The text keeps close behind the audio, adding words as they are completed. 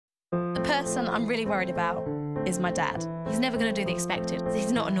person I'm really worried about is my dad. He's never going to do the expected.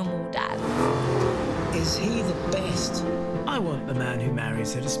 He's not a normal dad. Is he the best? I want the man who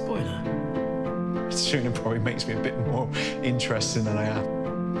marries her to spoil her. Sooner probably makes me a bit more interesting than I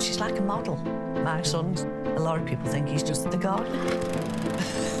am. She's like a model. My son, a lot of people think he's just the gardener.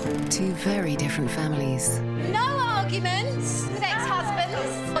 Two very different families. No arguments with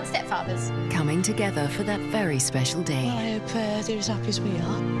ex-husbands or stepfathers. Coming together for that very special day. I hope they're as happy as we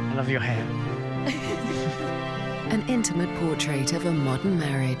are. I love your hair. An intimate portrait of a modern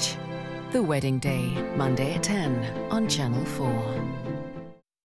marriage. The Wedding Day, Monday at 10 on Channel 4.